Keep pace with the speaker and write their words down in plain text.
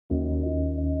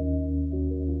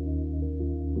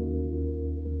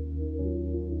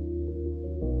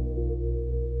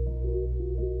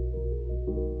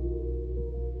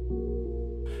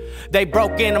They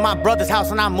broke into my brother's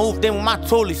house and I moved in with my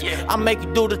toolies. I make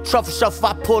you do the truffle shuffle,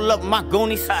 I pull up with my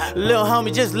goonies. Lil'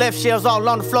 homie just left shells all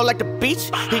on the floor like the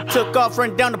beach. He took off,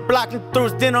 ran down the block and threw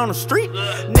his dinner on the street.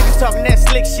 Niggas talking that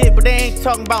slick shit, but they ain't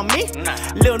talking about me.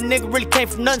 Little nigga really came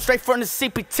from nothing, straight from the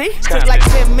CPT. Took like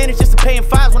 10 minutes just to pay him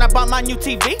fines when I bought my new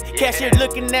TV. Cashier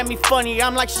looking at me funny,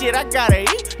 I'm like shit, I gotta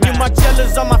eat. New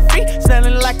Margellas on my feet,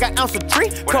 smelling like an ounce of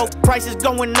tree. Coke prices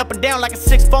going up and down like a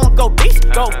 6'4" and gold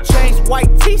beast. Gold chains,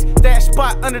 white teeth, that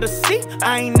spot under the seat.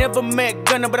 I ain't never met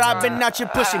Gunna, but I've been out here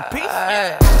pushing peace.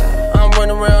 I'm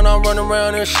running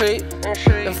around and shit.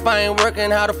 If I ain't working,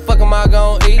 how the fuck am I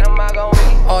gon' eat?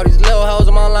 All these little hoes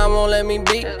on my line won't let me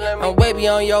beat. I'm way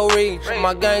beyond your reach,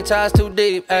 my game ties too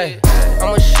deep. Ay.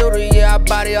 I'm a shooter, yeah, I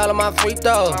body all of my free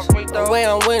throws. The way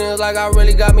I'm winning is like I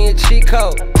really got me a cheat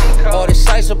code. All this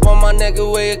ice up on my neck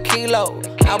weigh a kilo.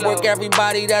 I work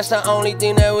everybody, that's the only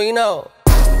thing that we know.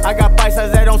 I got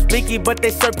paisas that don't speak it, but they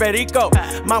serve perico.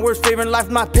 My worst favorite life,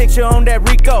 my picture on that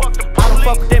Rico. I don't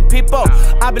fuck with them people,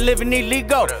 I been living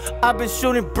illegal. I been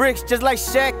shooting bricks just like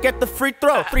Shaq at the free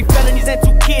throw. 3 felonies and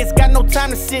 2 kids, got no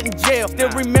time to sit in jail. Still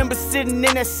remember sitting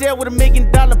in that cell with $1 million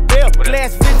bill.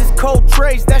 Glass visits, cold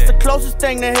trays, that's the closest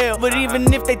thing to hell. But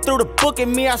even if they threw the book at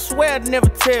me, I swear I'd never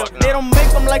tell. They don't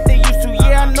make them like they used to,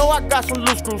 yeah, I know I got some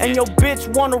loose screws. And your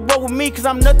bitch wanna roll with me cause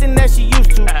I'm nothing that she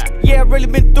used to. Yeah, I really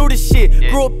been through this shit.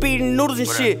 Grew up eating noodles and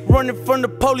shit. Running from the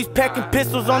police, packing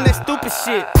pistols on that stupid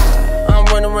shit. I'm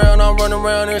running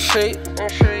around and shit.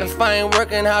 If I ain't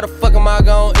working, how the fuck am I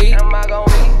gon' eat?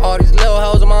 All these little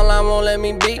hoes on my line won't let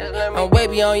me beat. I'm way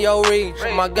beyond your reach,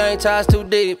 my game ties too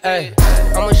deep. Ay.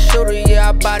 I'm a shooter, yeah,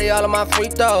 I body all of my free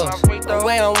throws. The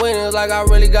way I'm winning is like I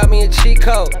really got me a cheat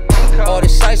code. All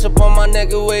this ice up on my neck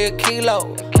weigh a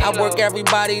kilo. I work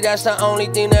everybody, that's the only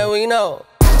thing that we know.